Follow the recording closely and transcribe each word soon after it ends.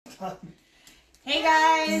fun. Hey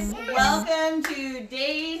guys, welcome to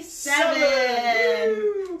day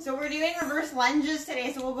 7. So we're doing reverse lunges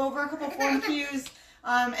today, so we'll go over a couple form cues,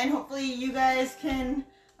 and hopefully you guys can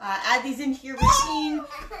add these into your routine.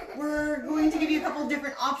 We're going to give you a couple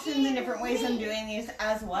different options and different ways of doing these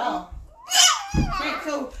as well. Okay,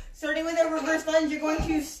 so starting with a reverse lunge, you're going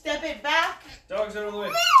to step it back. Dogs out of the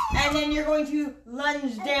way. And then you're going to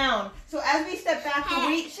lunge down. So as we step back, the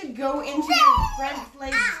weight should go into your front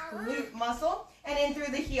leg glute muscle and in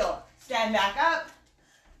through the heel. Stand back up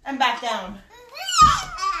and back down.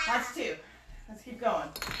 That's 2. Let's keep going.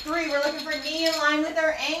 3, we're looking for knee in line with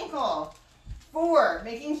our ankle. 4,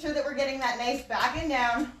 making sure that we're getting that nice back and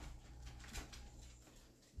down.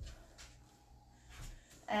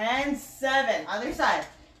 And 7, other side.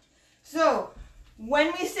 So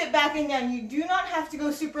when we sit back and down, you do not have to go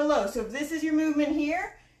super low. So if this is your movement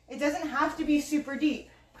here, it doesn't have to be super deep.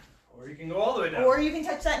 Or you can go all the way down. Or you can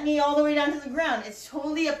touch that knee all the way down to the ground. It's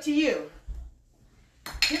totally up to you.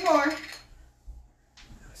 2 more. That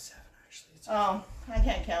was 7 actually. It's Oh, I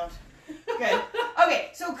can't count. Good.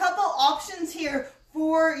 Okay, so a couple options here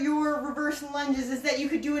for your reverse lunges is that you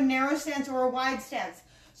could do a narrow stance or a wide stance.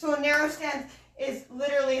 So a narrow stance is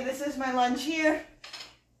literally, this is my lunge here,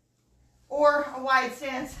 or a wide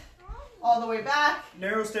stance all the way back.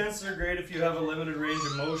 Narrow stances are great if you have a limited range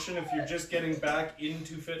of motion. If you're just getting back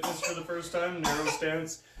into fitness for the first time, narrow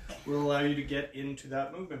stance will allow you to get into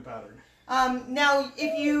that movement pattern. Now,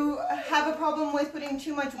 if you have a problem with putting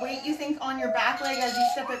too much weight, you think, on your back leg as you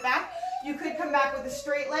step it back, you could come back with a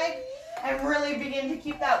straight leg and really begin to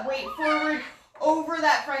keep that weight forward over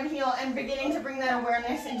that front heel and beginning to bring that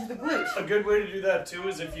awareness into the glute. A good way to do that too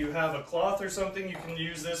is if you have a cloth or something, you can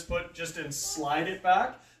use this foot just and slide it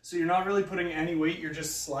back. So you're not really putting any weight, you're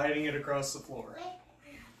just sliding it across the floor.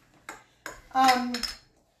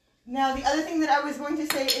 Now, the other thing that I was going to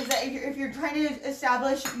say is that if you're trying to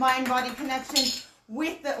establish mind-body connection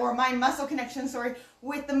with the, or mind-muscle connection, sorry,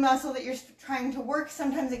 with the muscle that you're trying to work,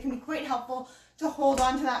 sometimes it can be quite helpful to hold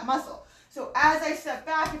on to that muscle. So as I step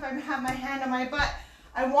back, if I have my hand on my butt,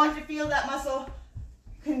 I want to feel that muscle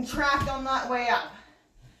contract on that way up.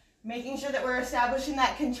 Making sure that we're establishing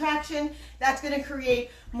that contraction, that's going to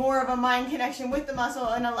create more of a mind connection with the muscle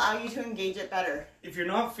and allow you to engage it better. If you're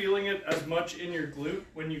not feeling it as much in your glute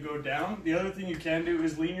when you go down, the other thing you can do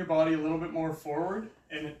is lean your body a little bit more forward,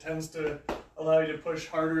 and it tends to allow you to push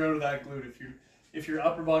harder out of that glute. If your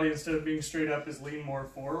upper body, instead of being straight up, is lean more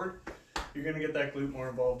forward, you're going to get that glute more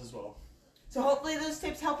involved as well. So hopefully those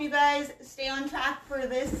tips help you guys stay on track for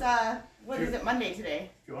this, what is it, Monday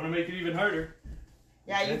today? If you want to make it even harder,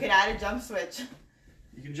 Yeah, you could add a jump switch.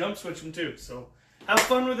 you can jump switch them too. So have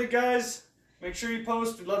fun with it, guys. Make sure you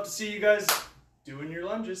post. We'd love to see you guys doing your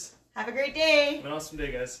lunges. Have a great day. Have an awesome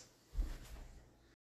day, guys.